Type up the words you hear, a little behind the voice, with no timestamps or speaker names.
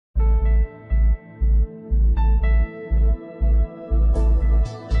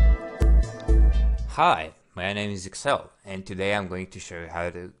Hi, my name is Excel, and today I'm going to show you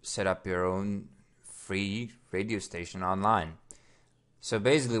how to set up your own free radio station online. So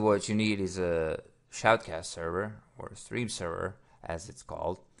basically what you need is a Shoutcast server, or a stream server as it's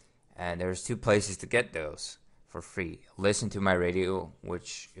called, and there's two places to get those for free. Listen to my radio,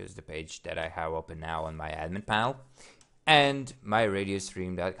 which is the page that I have open now on my admin panel, and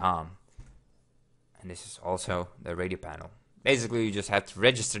myradiostream.com. And this is also the radio panel. Basically, you just have to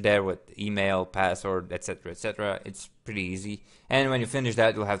register there with email, password, etc., etc. It's pretty easy. And when you finish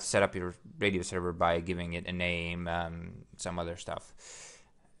that, you'll have to set up your radio server by giving it a name, some other stuff,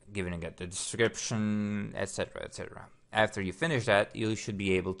 giving it the description, etc., etc. After you finish that, you should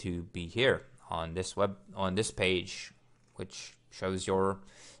be able to be here on this page, which shows your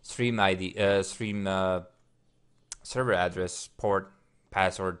stream ID, server address, port,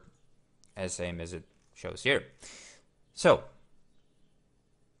 password, as same as it shows here. So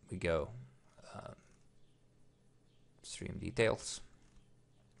we go stream details.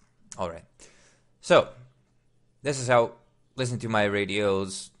 All right. So this is how listen to my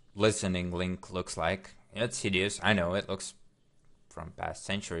radio's listening link looks like. It's hideous. I know it looks from past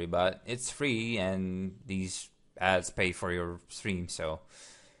century, but it's free and these ads pay for your stream, so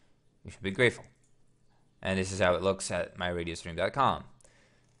you should be grateful. And this is how it looks at myradiostream.com.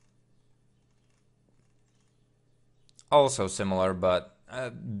 Also similar, but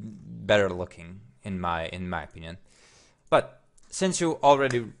better looking in my opinion. But since you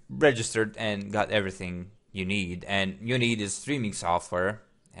already registered and got everything you need, and you need is streaming software,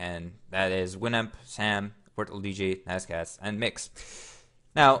 and that is Winamp, Sam, Portal DJ, Nascast, and Mix.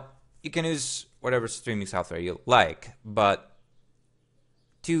 Now you can use whatever streaming software you like, but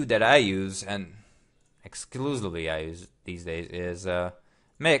two that I use and exclusively I use these days is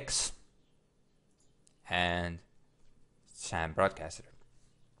Mix and Sam Broadcaster.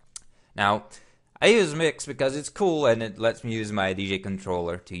 Now, I use Mix because it's cool and it lets me use my DJ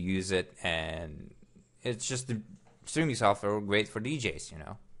controller to use it, and it's just the streaming software great for DJs, you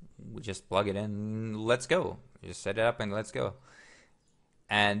know. We just plug it in, let's go. Just set it up and let's go.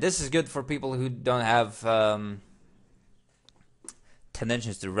 And this is good for people who don't have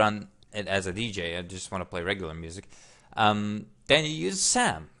tendencies to run it as a DJ and just want to play regular music. Then you use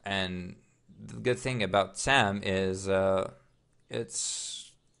Sam, and the good thing about Sam is it's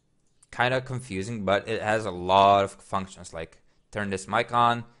kind of confusing, but it has a lot of functions, like turn this mic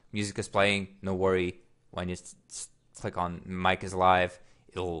on, music is playing, no worry, when you click on mic is live,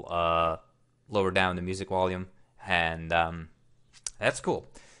 it'll lower down the music volume, and that's cool.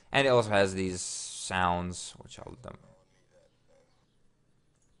 And it also has these sounds, which I'll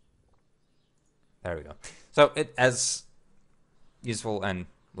there we go. So it has useful and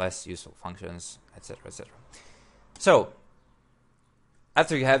less useful functions, etc., etc. So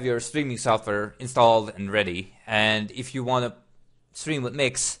after you have your streaming software installed and ready, and if you want to stream with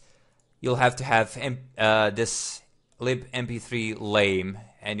Mix, you'll have to have this libmp3 lame,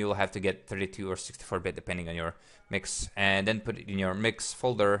 and you'll have to get 32 or 64-bit depending on your mix, and then put it in your Mix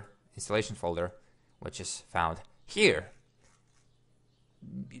folder, installation folder, which is found here.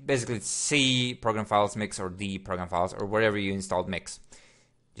 Basically it's C program files Mix or D program files or wherever you installed Mix.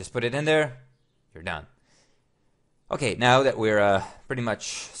 Just put it in there, you're done. Okay, now that we're pretty much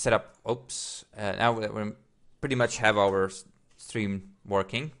set up, now that we pretty much have our stream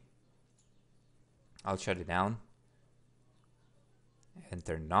working, I'll shut it down and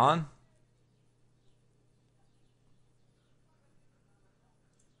turn it on.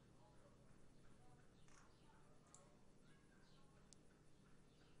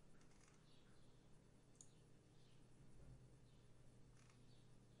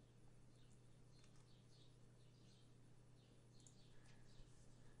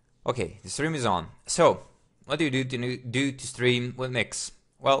 Okay, the stream is on. So, what do you do to stream with Mix?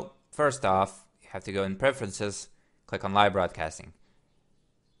 Well, first off, you have to go in Preferences, click on Live Broadcasting.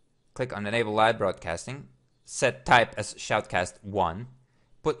 Click on Enable Live Broadcasting, set type as Shoutcast 1,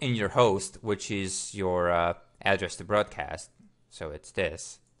 put in your host, which is your address to broadcast. So it's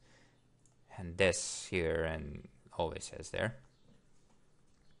this, and this here, and always says there.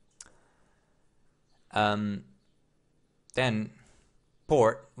 Then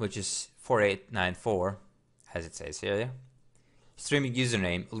port, which is 4894, as it says here. Streaming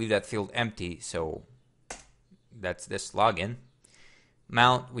username, leave that field empty, so that's this login.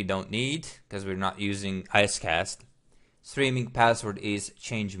 Mount we don't need because we're not using Icecast. Streaming password is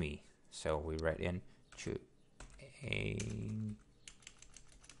change me, so we write in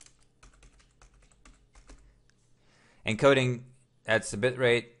encoding. That's the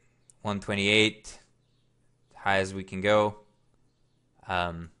bitrate 128, high as we can go.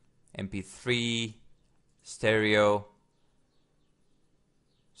 MP3 stereo,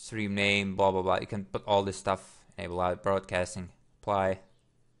 stream name, blah blah blah. You can put all this stuff. Enable live broadcasting. Apply.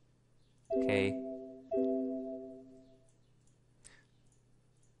 Okay.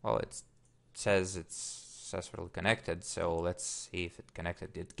 Well, it says it's successfully connected, so let's see if it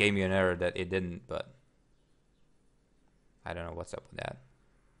connected. It gave me an error that it didn't, but I don't know what's up with that.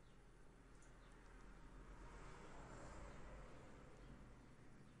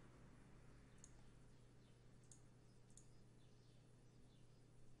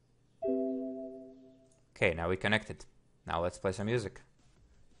 Okay, now we connected. Now let's play some music.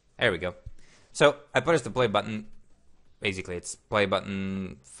 There we go. So I pressed the play button. Basically, it's play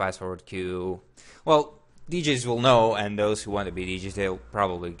button, fast forward cue. Well, DJs will know, and those who want to be DJs, they'll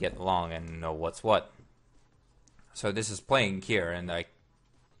probably get along and know what's what. So this is playing here, and I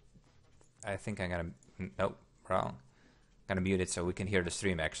think I'm gonna, nope, wrong. I'm gonna mute it so we can hear the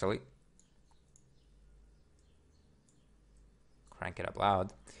stream actually. Crank it up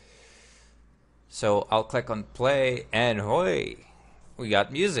loud. So I'll click on play, and hoy, we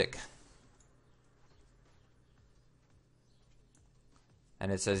got music.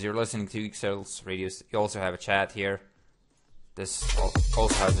 And it says you're listening to XL's radio. You also have a chat here. This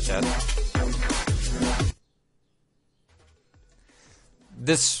also has a chat.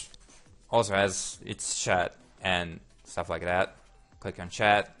 This also has its chat and stuff like that. Click on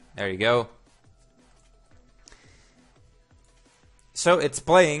chat. There you go. So it's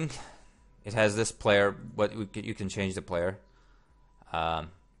playing. It has this player, but you can change the player.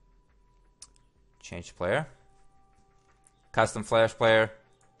 Change player. Custom Flash player.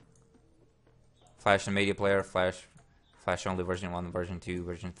 Flash and media player. Flash only version 1, version 2,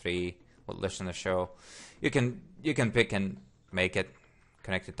 version 3. What listen to show. You can pick and make it.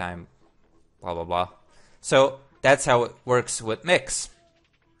 Connected time. Blah blah blah. So that's how it works with Mix.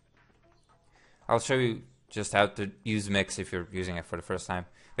 I'll show you just how to use Mix if you're using it for the first time.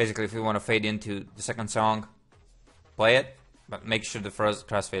 Basically, if you want to fade into the second song, play it, but make sure the first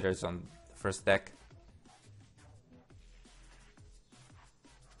crossfader is on the first deck.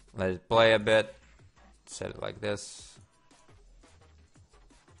 Let it play a bit. Set it like this.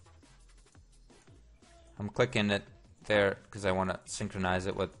 I'm clicking it there because I want to synchronize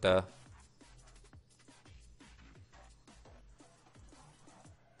it with the.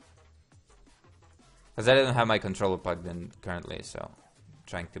 Because I didn't have my controller plugged in currently, so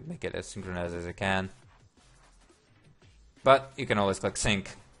trying to make it as synchronized as I can. But you can always click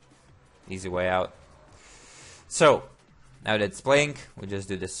sync. Easy way out. So now that it's playing, we just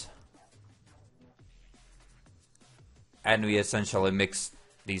do this. And we essentially mix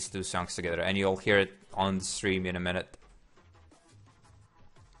these two songs together, and you'll hear it on the stream in a minute.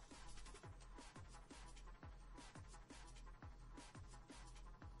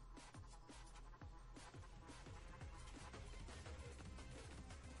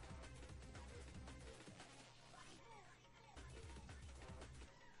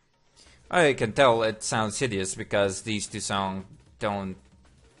 I can tell it sounds hideous because these two songs don't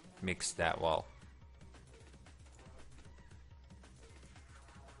mix that well.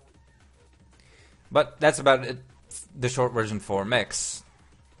 But that's about it, the short version for Mix.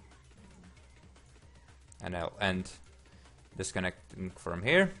 And I'll end disconnecting from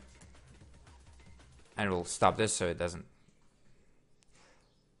here. And we'll stop this so it doesn't.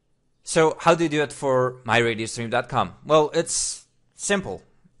 So how do you do it for myradiostream.com? Well, it's simple.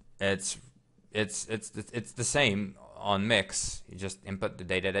 It's the same on Mix. You just input the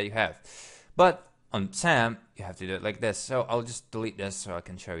data that you have. But on SAM, you have to do it like this. So I'll just delete this so I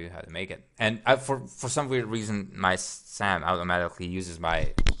can show you how to make it. And for some weird reason, my SAM automatically uses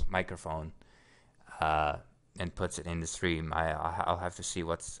my microphone and puts it in the stream. I'll have to see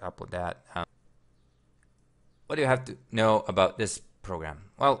what's up with that. What do you have to know about this program?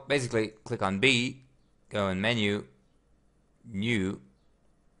 Well, basically, click on B, go in menu, new,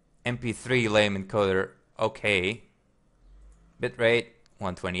 MP3 lame encoder, OK, bitrate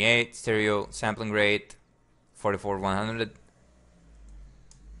 128, stereo sampling rate 44100,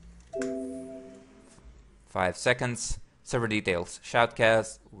 5 seconds, server details,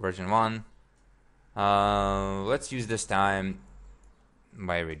 Shoutcast version 1. Let's use this time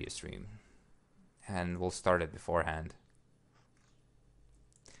my radio stream, and we'll start it beforehand.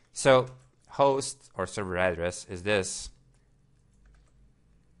 So host or server address is this.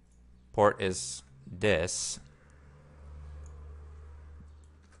 Port is this.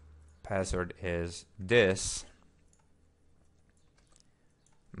 Password is this.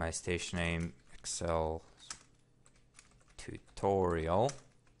 My station name Excel tutorial.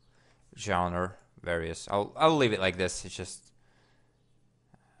 Genre various. I'll leave it like this. It's just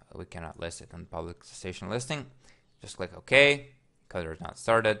we cannot list it on public station listing. Just click OK. Encoder is not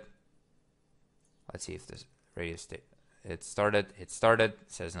started. Let's see if this radio station it started. It started.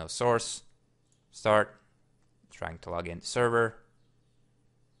 It says no source. Start. Trying to log into server.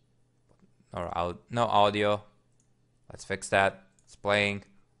 No audio. Let's fix that. It's playing.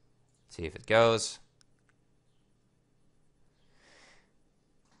 See if it goes.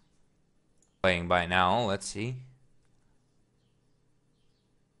 Playing by now. Let's see.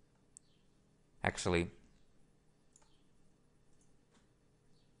 Actually,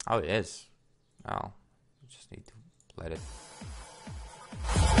 oh, it is. Oh, just need to let it.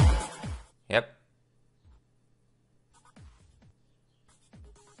 Yep.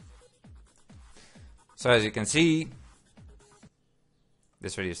 So as you can see,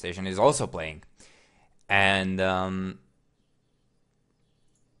 this radio station is also playing, and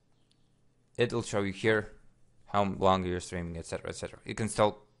it'll show you here how long you're streaming, etc., etc. You can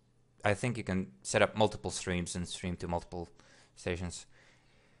still, I think you can set up multiple streams and stream to multiple stations.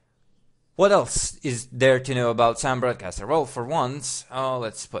 What else is there to know about Sound Broadcaster? Well, for once,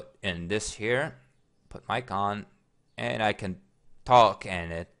 let's put in this here, put mic on, and I can talk,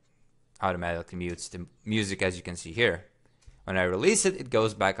 and it automatically mutes the music, as you can see here. When I release it, it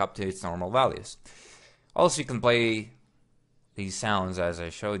goes back up to its normal values. Also, you can play these sounds as I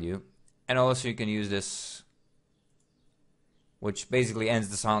showed you, and also you can use this, which basically ends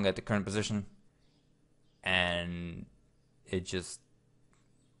the song at the current position, and it just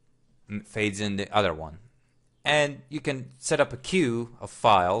fades in the other one. And you can set up a queue of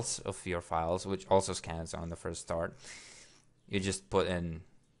files, of your files, which also scans on the first start. You just put in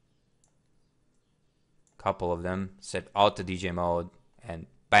a couple of them, set auto DJ mode, and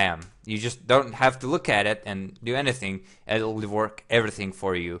bam. You just don't have to look at it and do anything. It'll work everything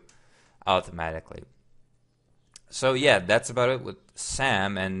for you automatically. So yeah, that's about it with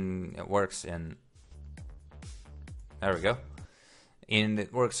Sam, and it works in, there we go, and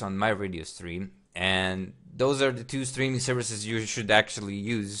it works on my radio stream, and those are the two streaming services you should actually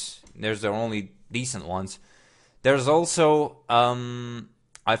use. There's the only decent ones. There's also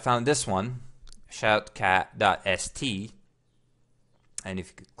I found this one, Shoutcast.st, and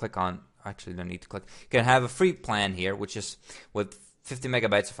if you click on, actually don't need to click, you can have a free plan here, which is with 50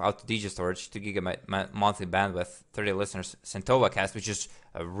 megabytes of auto DJ storage, 2 gigabyte monthly bandwidth, 30 listeners, Shoutcast, which is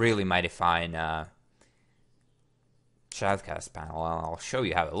a really mighty fine Shoutcast panel. I'll show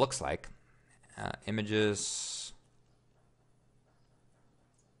you how it looks like. Images,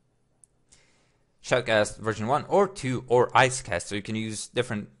 Shoutcast version 1 or 2 or Icecast, so you can use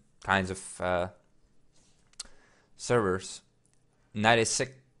different kinds of servers.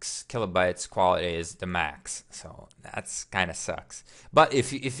 96 kilobytes quality is the max, so that's kind of sucks. But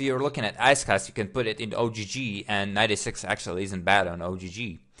if you're looking at Icecast, you can put it in OGG, and 96 actually isn't bad on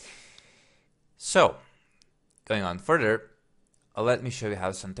OGG. So going on further, let me show you how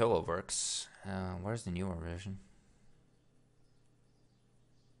Santoa works. Where's the newer version?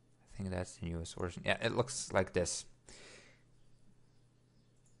 I think that's the newest version. Yeah, it looks like this.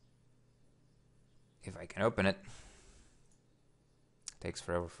 If I can open it. Takes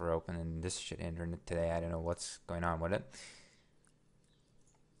forever for opening this shit internet today. I don't know what's going on with it.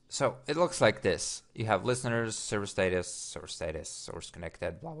 So it looks like this. You have listeners, server status, source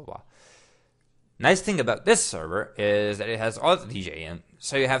connected, blah blah blah. Nice thing about this server is that it has auto DJ in,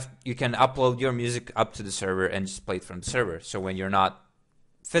 so you can upload your music up to the server and just play it from the server. So when you're not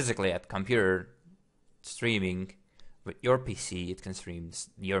physically at computer streaming with your PC, it can stream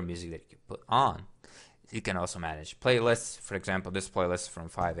your music that you put on. You can also manage playlists. For example, this playlist from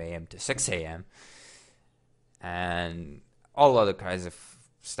 5 a.m. to 6 a.m. and all other kinds of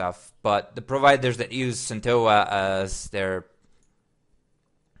stuff. But the providers that use Santoa as their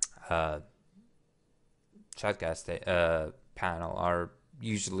Shoutcast panel are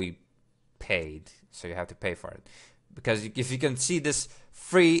usually paid, so you have to pay for it. Because if you can see, this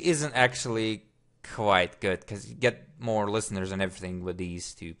free isn't actually quite good, because you get more listeners and everything with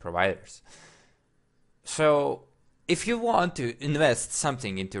these two providers. So if you want to invest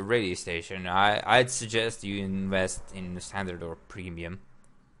something into a radio station, I'd suggest you invest in the standard or premium,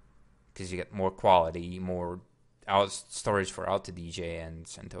 because you get more quality, more storage for auto DJ and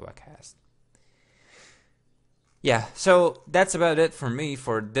Shoutcast. Yeah, so that's about it for me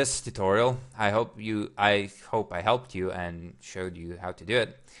for this tutorial. I hope I helped you and showed you how to do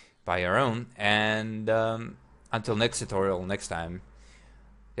it by your own. And until next tutorial, next time,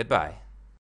 goodbye.